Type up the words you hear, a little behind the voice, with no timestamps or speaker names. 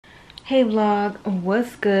Hey vlog,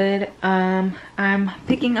 what's good? I'm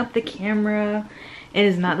picking up the camera. It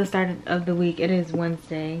is not the start of the week. It is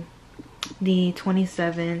Wednesday, the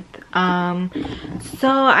 27th. So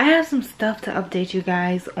I have some stuff to update you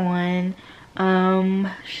guys on.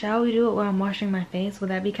 Shall we do it while I'm washing my face? Would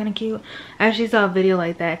that be kind of cute? I actually saw a video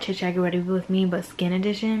like that, Chit Chat Get Ready With Me, but skin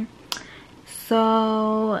edition.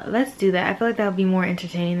 So let's do that. I feel like that would be more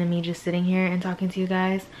entertaining than me just sitting here and talking to you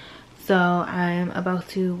guys. So I'm about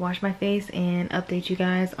to wash my face and update you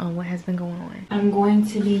guys on what has been going on. I'm going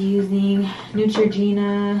to be using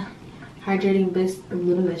Neutrogena Hydrating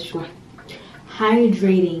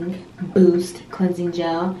Boost Cleansing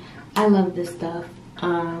Gel. I love this stuff.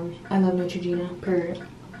 I love Neutrogena, period.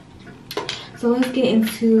 So let's get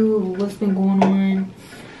into what's been going on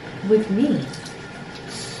with me.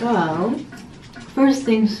 So, first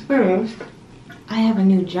things first, I have a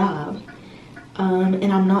new job.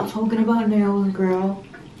 And I'm not talking about nails, girl.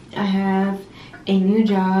 I have a new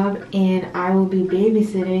job and I will be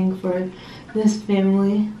babysitting for this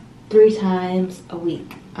family 3 times a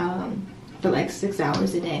week, for like 6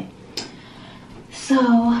 hours a day. So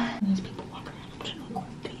there's people walking around. I'm trying to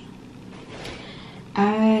record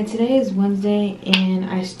a video. Today is Wednesday and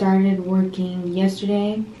I started working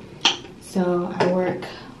yesterday. So I work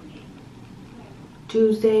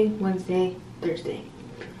Tuesday, Wednesday, Thursday.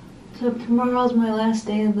 So tomorrow's my last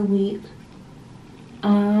day of the week.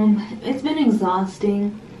 It's been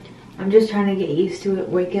exhausting. I'm just trying to get used to it,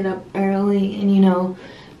 waking up early, and you know,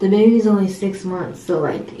 the baby's only 6 months, so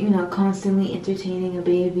like, you know, constantly entertaining a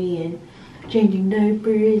baby and changing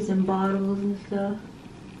diapers and bottles and stuff.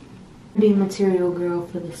 Be a material girl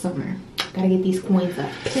for the summer. Gotta get these coins up,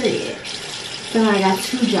 period. So I got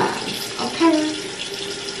 2 jobs, okay?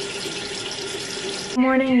 Good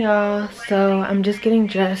morning, y'all. So I'm just getting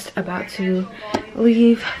dressed, about to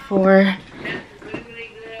leave for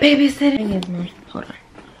babysitting. Hold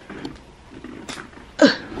on.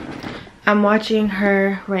 I'm watching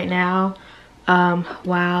her right now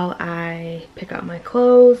while I pick out my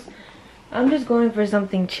clothes. I'm just going for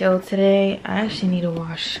something chill today. I actually need to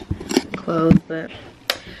wash clothes, but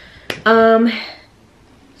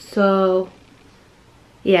so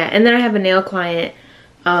yeah. And then I have a nail client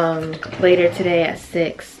later today at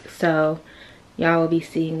 6, so y'all will be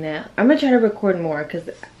seeing that. I'm gonna try to record more because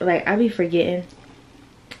like I be forgetting,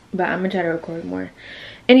 but I'm gonna try to record more.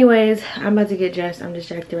 Anyways, I'm about to get dressed. I'm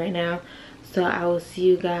distracted right now, so I will see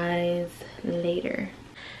you guys later.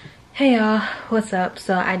 Hey y'all, what's up?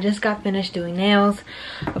 So I just got finished doing nails.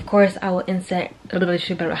 Of course I will insert the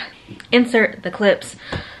clips.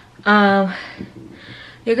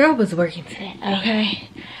 Your girl was working today, okay?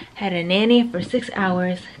 Had a nanny for 6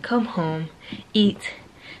 hours, come home, eat,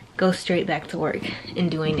 go straight back to work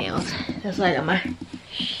and doing nails. That's why I got my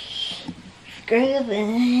scrub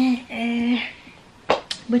in.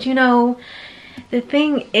 But you know, the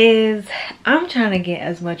thing is, I'm trying to get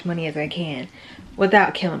as much money as I can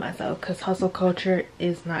without killing myself, because hustle culture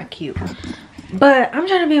is not cute. But I'm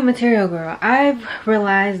trying to be a material girl. I've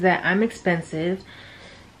realized that I'm expensive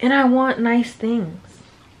and I want nice things.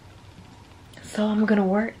 So I'm gonna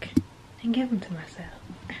work and give them to myself.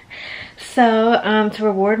 So to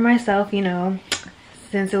reward myself, you know,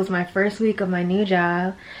 since it was my first week of my new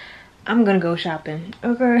job, I'm gonna go shopping,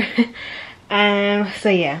 okay? So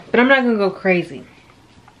yeah, but I'm not gonna go crazy.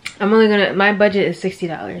 I'm only gonna, my budget is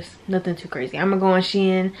 $60, nothing too crazy. I'm gonna go on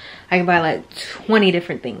Shein. I can buy like 20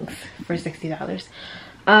 different things for $60.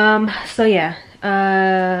 So yeah,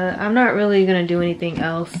 I'm not really gonna do anything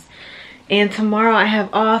else. And tomorrow I have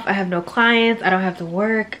off. I have no clients. I don't have to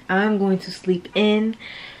work. I'm going to sleep in.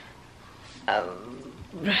 I'm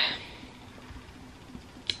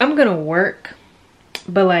gonna work,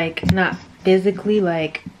 but like not physically.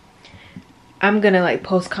 Like I'm gonna like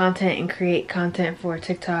post content and create content for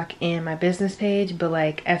TikTok and my business page, but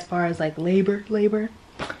like as far as like labor,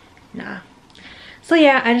 nah. So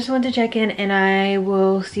yeah, I just wanted to check in, and I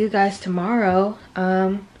will see you guys tomorrow.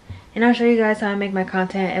 And I'll show you guys how I make my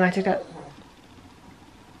content and my TikTok.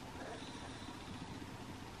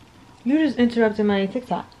 You just interrupted my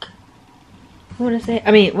TikTok. I want to say, I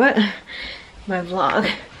mean, what? My vlog.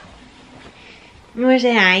 You want to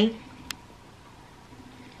say hi?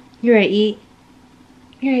 You ready to eat?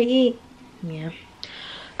 You ready to eat? Yeah.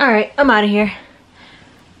 Alright, I'm out of here.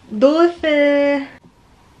 Dulce.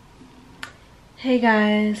 Hey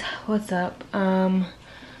guys, what's up? I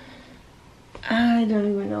don't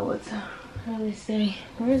even know what's up. How do they say?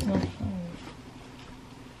 Where's my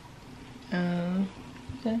phone?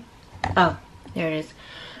 Okay. Oh, there it is.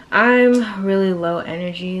 I'm really low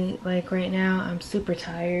energy like right now. I'm super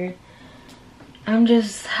tired. I'm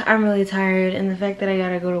really tired, and the fact that I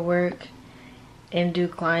gotta go to work and do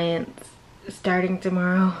clients starting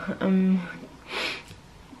tomorrow,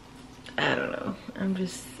 I don't know.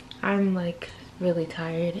 I'm like really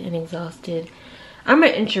tired and exhausted. I'm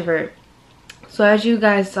an introvert. So as you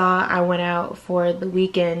guys saw, I went out for the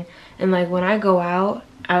weekend, and like when I go out,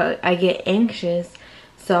 I get anxious.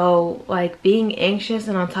 So like being anxious,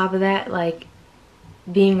 and on top of that, like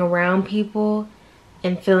being around people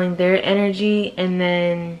and feeling their energy, and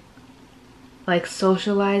then like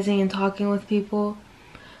socializing and talking with people,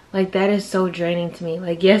 like that is so draining to me.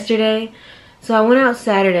 Like yesterday, so I went out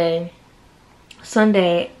Saturday.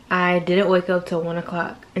 Sunday, I didn't wake up till 1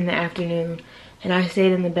 o'clock in the afternoon, and I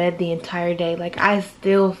stayed in the bed the entire day. Like I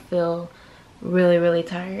still feel really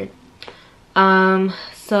tired.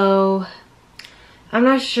 So I'm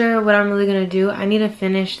not sure what I'm really gonna do. I need to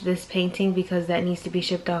finish this painting because that needs to be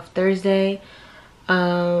shipped off Thursday.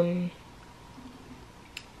 And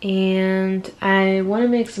I want to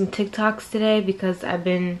make some TikToks today because I've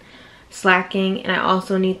been slacking, and I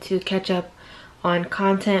also need to catch up on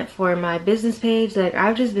content for my business page. Like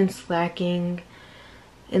I've just been slacking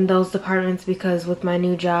in those departments because with my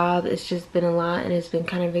new job, it's just been a lot and it's been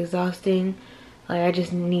kind of exhausting. Like I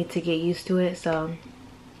just need to get used to it. So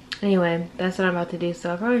anyway, that's what I'm about to do. So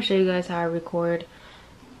I'll probably show you guys how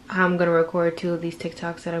I'm gonna record 2 of these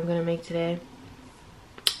TikToks that I'm gonna make today.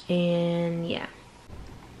 And yeah.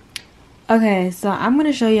 Okay, so I'm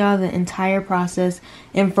gonna show y'all the entire process,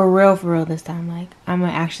 and for real this time, like I'm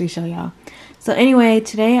gonna actually show y'all. So anyway,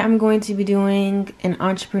 today I'm going to be doing an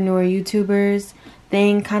entrepreneur YouTubers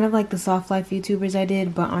thing, kind of like the soft life YouTubers I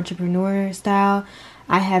did, but entrepreneur style.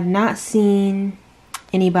 I have not seen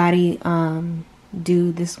anybody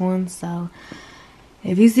do this one, so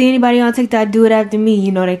if you see anybody on TikTok do it after me,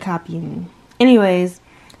 you know they copying me. Anyways,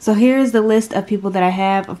 so here's the list of people that I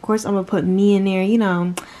have. Of course, I'm gonna put me in there, you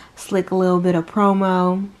know, slick a little bit of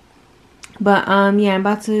promo. But yeah, I'm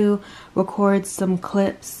about to record some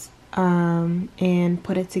clips and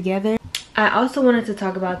put it together. I also wanted to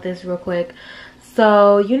talk about this real quick.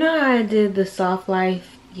 So you know how I did the soft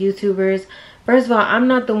life YouTubers? First of all, I'm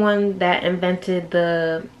not the one that invented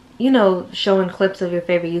the, you know, showing clips of your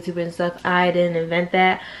favorite YouTuber and stuff. I didn't invent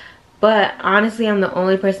that. But honestly, I'm the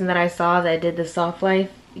only person that I saw that did the soft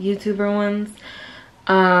life YouTuber ones.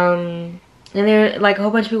 And there, like, a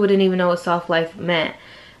whole bunch of people didn't even know what soft life meant.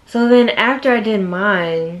 So then after I did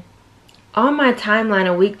mine, on my timeline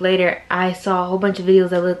a week later, I saw a whole bunch of videos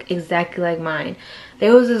that look exactly like mine.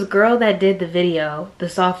 There was this girl that did the video, the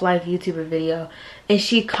soft life YouTuber video, and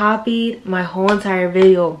she copied my whole entire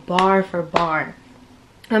video bar for bar.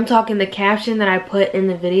 I'm talking the caption that I put in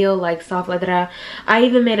the video, like soft life, that I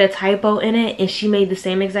even made a typo in it, and she made the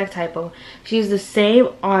same exact typo. She used the same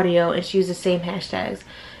audio and she used the same hashtags.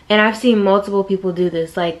 And I've seen multiple people do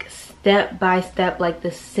this, like step by step, like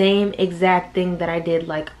the same exact thing that I did,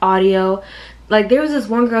 like audio. Like there was this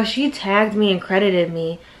one girl, she tagged me and credited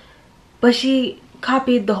me, but she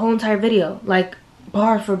copied the whole entire video, like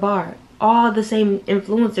bar for bar, all the same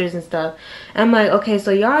influencers and stuff. And I'm like, okay,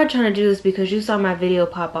 so y'all are trying to do this because you saw my video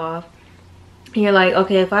pop off, and you're like,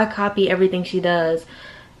 okay, if I copy everything she does,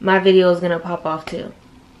 my video is gonna pop off too.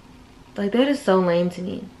 Like that is so lame to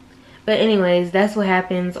me. But anyways, that's what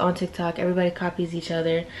happens on TikTok. Everybody copies each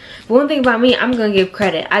other. But one thing about me, I'm gonna give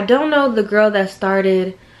credit. I don't know the girl that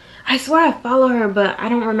started, I swear I follow her, but I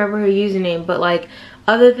don't remember her username. But like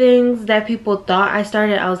other things that people thought I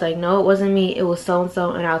started, I was like, no, it wasn't me, it was so and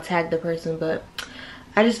so, and I'll tag the person. But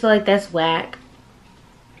I just feel like that's whack.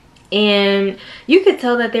 And you could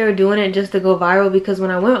tell that they were doing it just to go viral, because when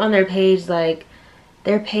I went on their page, like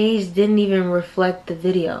their page didn't even reflect the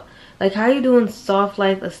video. Like, how are you doing soft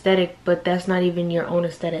life aesthetic, but that's not even your own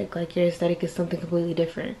aesthetic? Like, your aesthetic is something completely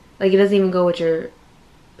different. Like, it doesn't even go with your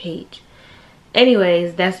page.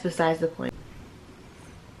 Anyways, that's besides the point.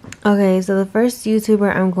 Okay, so the first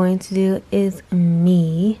YouTuber I'm going to do is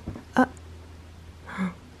me.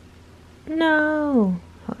 No.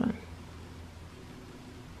 Hold on.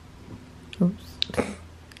 Oops.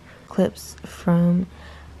 Clips from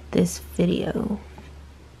this video.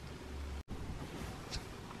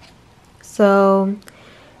 So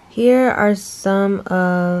here are some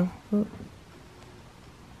of, hold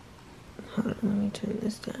on, let me turn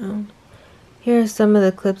this down. Here are some of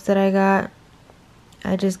the clips that I got.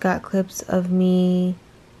 I just got clips of me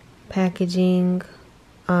packaging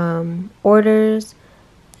orders,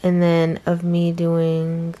 and then of me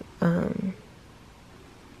doing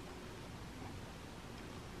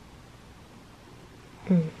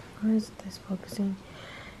where is this focusing?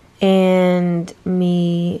 And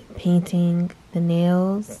me painting the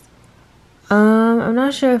nails. I'm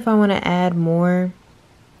not sure if I want to add more,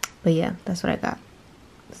 but yeah, that's what I got.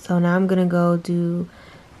 So now I'm gonna go do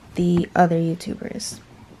the other YouTubers.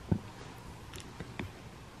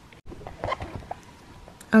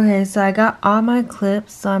 Okay, so I got all my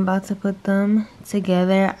clips, so I'm about to put them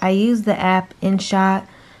together. I use the app InShot.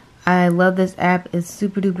 I love this app. It's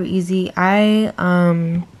super duper easy. I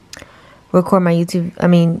record my YouTube,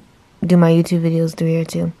 do my YouTube videos through here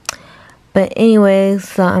too. But anyway,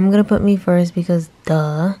 so I'm gonna put me first because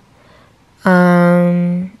duh.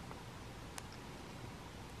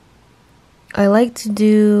 I like to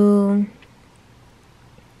do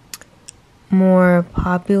more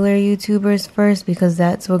popular YouTubers first because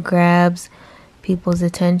that's what grabs people's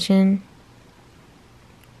attention.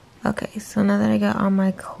 Okay, so now that I got all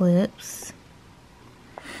my clips,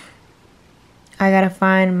 I gotta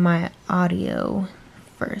find my audio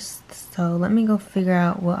first. So let me go figure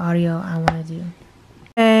out what audio I want to do.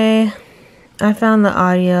 Okay, I found the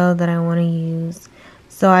audio that I want to use.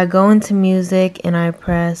 So I go into music and I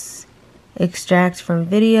press extract from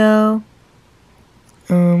video.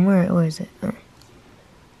 Where is it? Oh.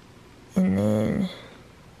 And then,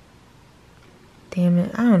 damn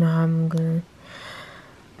it, I don't know how I'm gonna.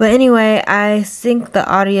 But anyway, I sync the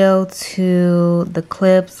audio to the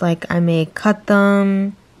clips. Like I may cut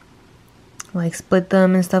them, like split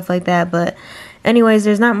them and stuff like that. But anyways,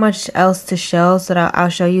 there's not much else to show, so I'll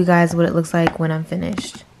show you guys what it looks like when I'm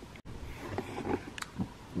finished.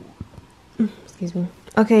 Excuse me.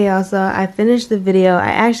 Okay, y'all, so I finished the video. I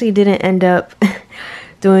actually didn't end up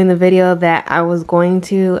doing the video that I was going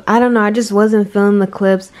to. I don't know, I just wasn't feeling the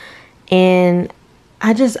clips, and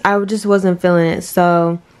I just wasn't feeling it.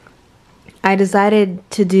 So I decided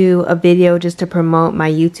to do a video just to promote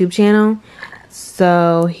my YouTube channel.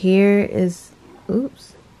 So here's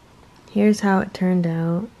how it turned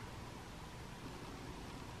out.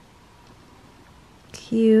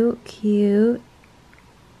 Cute.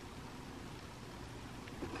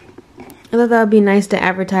 I thought that would be nice to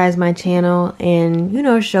advertise my channel and, you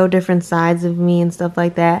know, show different sides of me and stuff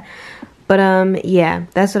like that. But yeah,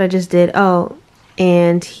 that's what I just did. Oh,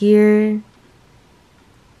 and here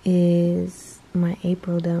is my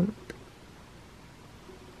April dump.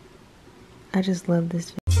 I just love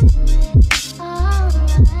this video.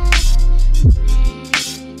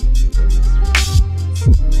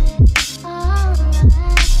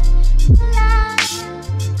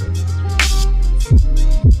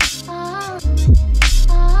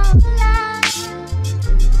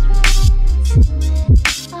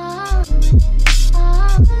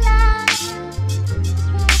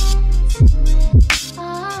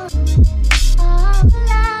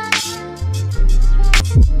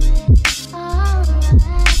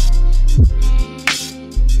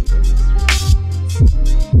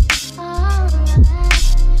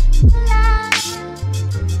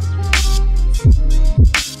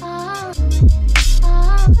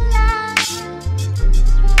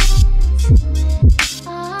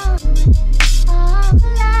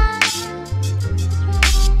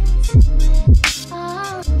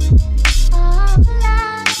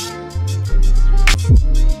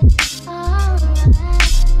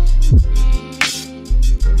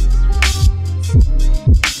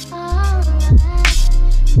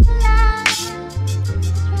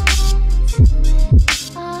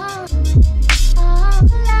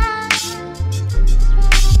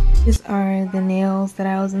 These are the nails that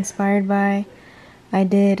I was inspired by. I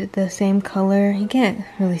did the same color. You can't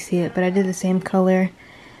really see it, but I did the same color.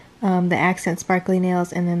 The accent sparkly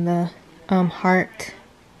nails, and then the heart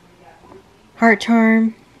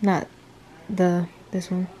charm. Not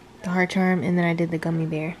this one. The heart charm, and then I did the gummy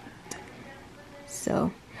bear.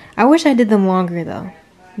 So I wish I did them longer though,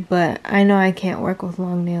 but I know I can't work with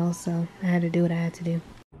long nails, so I had to do what I had to do.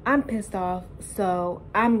 I'm pissed off, so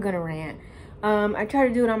I'm gonna rant. I tried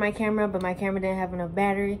to do it on my camera, but my camera didn't have enough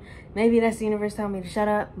battery. Maybe that's the universe telling me to shut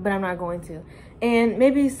up, but I'm not going to. And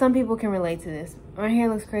maybe some people can relate to this. My hair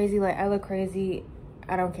looks crazy, like I look crazy.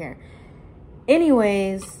 I don't care.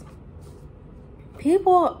 Anyways,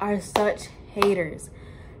 people are such haters.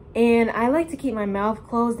 And I like to keep my mouth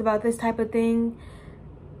closed about this type of thing.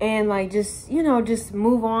 And like just, you know, just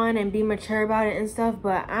move on and be mature about it and stuff.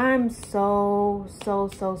 But I'm so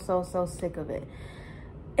sick of it.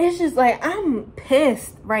 It's just like, I'm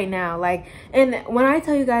pissed right now. Like, and when I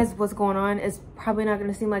tell you guys what's going on, it's probably not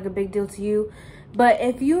going to seem like a big deal to you. But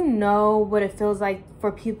if you know what it feels like for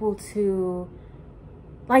people to,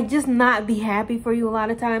 like, just not be happy for you a lot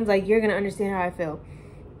of times, like, you're going to understand how I feel.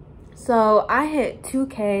 So I hit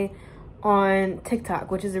 2K on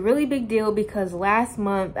TikTok, which is a really big deal because last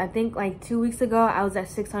month, I think like 2 weeks ago, I was at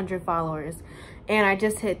 600 followers. and I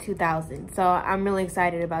just hit 2,000. So I'm really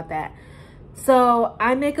excited about that. So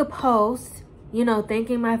I make a post, you know,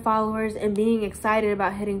 thanking my followers and being excited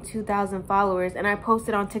about hitting 2,000 followers, and I post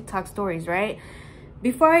it on TikTok stories, right?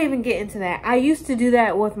 Before I even get into that, I used to do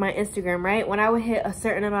that with my Instagram, right? When I would hit a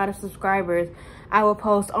certain amount of subscribers, I would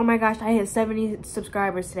post, oh my gosh, I hit 70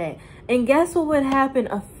 subscribers today. And guess what would happen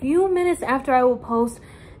a few minutes after I would post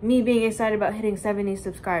me being excited about hitting 70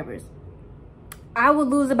 subscribers? I would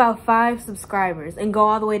lose about 5 subscribers and go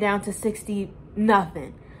all the way down to 60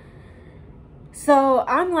 nothing. So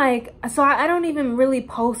I'm like, so I don't even really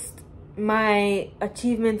post my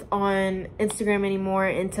achievements on Instagram anymore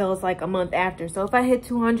until it's like a month after. So if I hit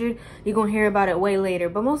 200, you're gonna hear about it way later.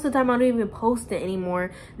 But most of the time I don't even post it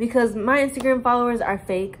anymore because my Instagram followers are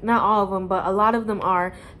fake. Not all of them, but a lot of them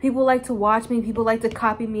are. People like to watch me, people like to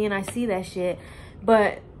copy me, and I see that shit.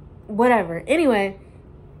 But whatever. Anyway,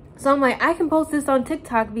 so I'm like, I can post this on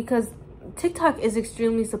TikTok because TikTok is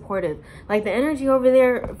extremely supportive. Like, the energy over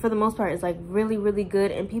there for the most part is like really, really good,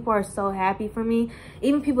 and people are so happy for me.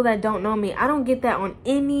 Even people that don't know me. I don't get that on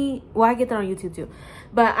any, well, I get that on YouTube too,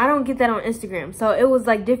 but I don't get that on Instagram. So it was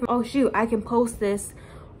like different. Oh shoot, I can post this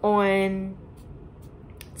on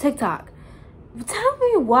TikTok. Tell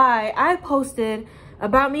me why I posted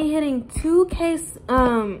about me hitting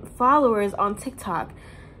 2K followers on TikTok.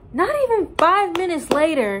 Not even 5 minutes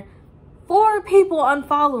later, 4 people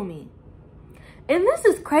unfollow me. And this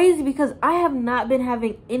is crazy because I have not been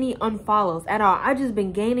having any unfollows at all. I've just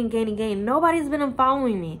been gaining. Nobody's been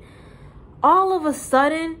unfollowing me. All of a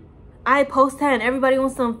sudden, I post that and everybody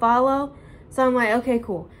wants to unfollow. So I'm like, okay,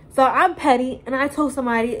 cool. So I'm petty, and I told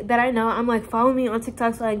somebody that I know, I'm like, follow me on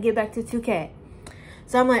TikTok so I can get back to 2K.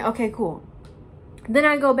 So I'm like, okay, cool. Then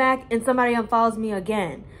I go back and somebody unfollows me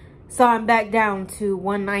again. So I'm back down to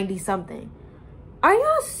 190 something. Are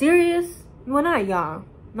y'all serious? Well, not y'all.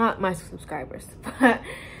 Not my subscribers, but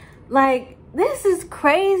like, this is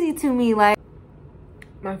crazy to me. Like,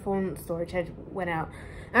 my phone storage had went out.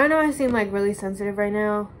 I know I seem like really sensitive right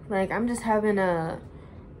now. Like, I'm just having a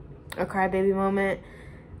crybaby moment,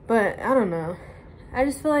 but I don't know. I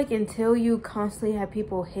just feel like until you constantly have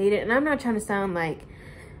people hate it, and I'm not trying to sound like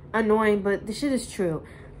annoying, but the shit is true.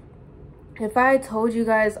 If I told you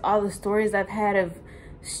guys all the stories I've had of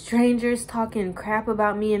strangers talking crap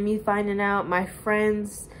about me and me finding out, my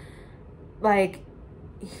friends, like,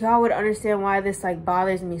 y'all would understand why this like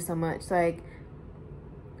bothers me so much. Like,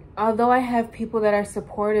 although I have people that are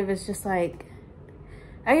supportive, it's just like,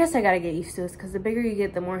 I guess I gotta get used to this because the bigger you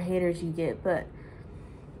get, the more haters you get. But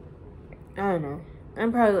I don't know,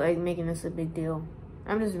 I'm probably like making this a big deal.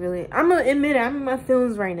 I'm gonna admit it, I'm in my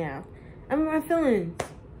feelings right now. I'm in my feelings.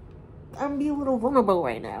 I'm being a little vulnerable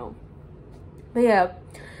right now. But yeah,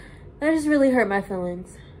 that just really hurt my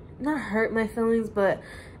feelings. Not hurt my feelings, but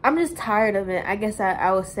I'm just tired of it. I guess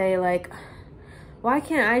I would say, like, why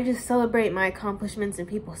can't I just celebrate my accomplishments and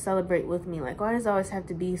people celebrate with me? Like, why does it always have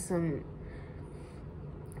to be some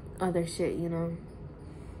other shit, you know?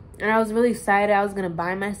 And I was really excited. I was going to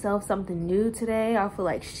buy myself something new today. I feel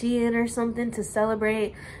like Shein or something to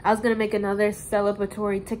celebrate. I was going to make another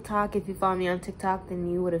celebratory TikTok. If you follow me on TikTok, then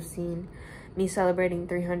you would have seen me celebrating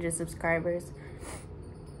 300 subscribers.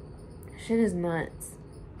 Shit is nuts.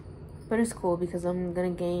 But it's cool because I'm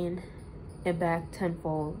gonna gain it back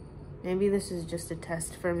tenfold. Maybe this is just a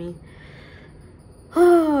test for me.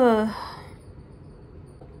 And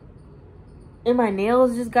my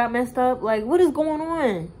nails just got messed up. Like, what is going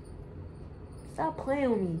on? Stop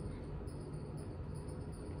playing with me.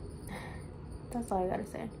 That's all I gotta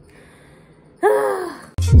say.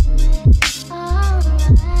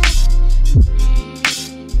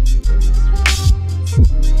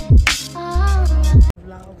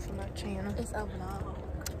 Vlog for my channel. It's a vlog.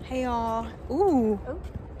 Hey y'all. Ooh. Oh.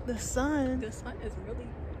 The sun. The sun is really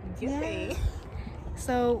giving. Yeah.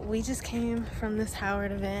 So we just came from this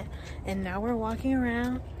Howard event and now we're walking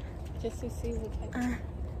around just to see what's happening.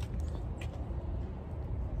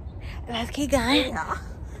 Let's keep going.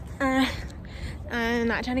 Yeah. I'm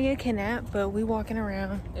not trying to get kidnapped, but we walking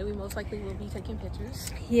around. And we most likely will be taking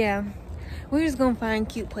pictures. Yeah. We're just gonna find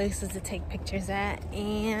cute places to take pictures at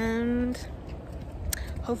and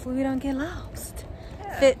hopefully we don't get lost.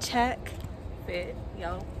 Yeah. Fit check. Fit,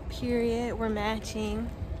 yo. Period. We're matching.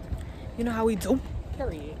 You know how we do.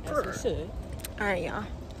 Period. As we should. Alright, y'all.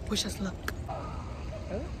 Wish us luck.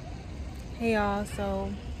 Oh. Hey y'all,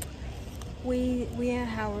 so we at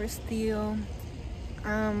Howard still.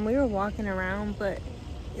 We were walking around, but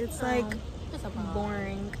it's like it's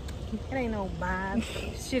boring. It ain't no vibe.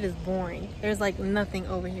 Shit is boring. There's like nothing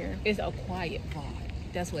over here. It's a quiet vibe.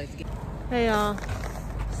 That's what it's getting. Hey y'all.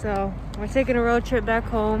 So we're taking a road trip back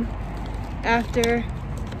home. after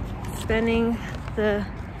spending the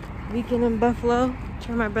weekend in Buffalo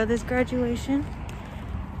for my brother's graduation.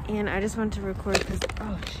 And I just wanted to record because,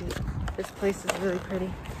 oh shoot, this place is really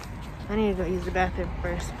pretty. I need to go use the bathroom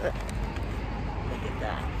first, but look at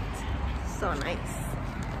that. So nice.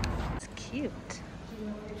 It's cute.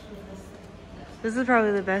 This is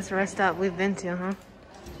probably the best rest stop we've been to, huh?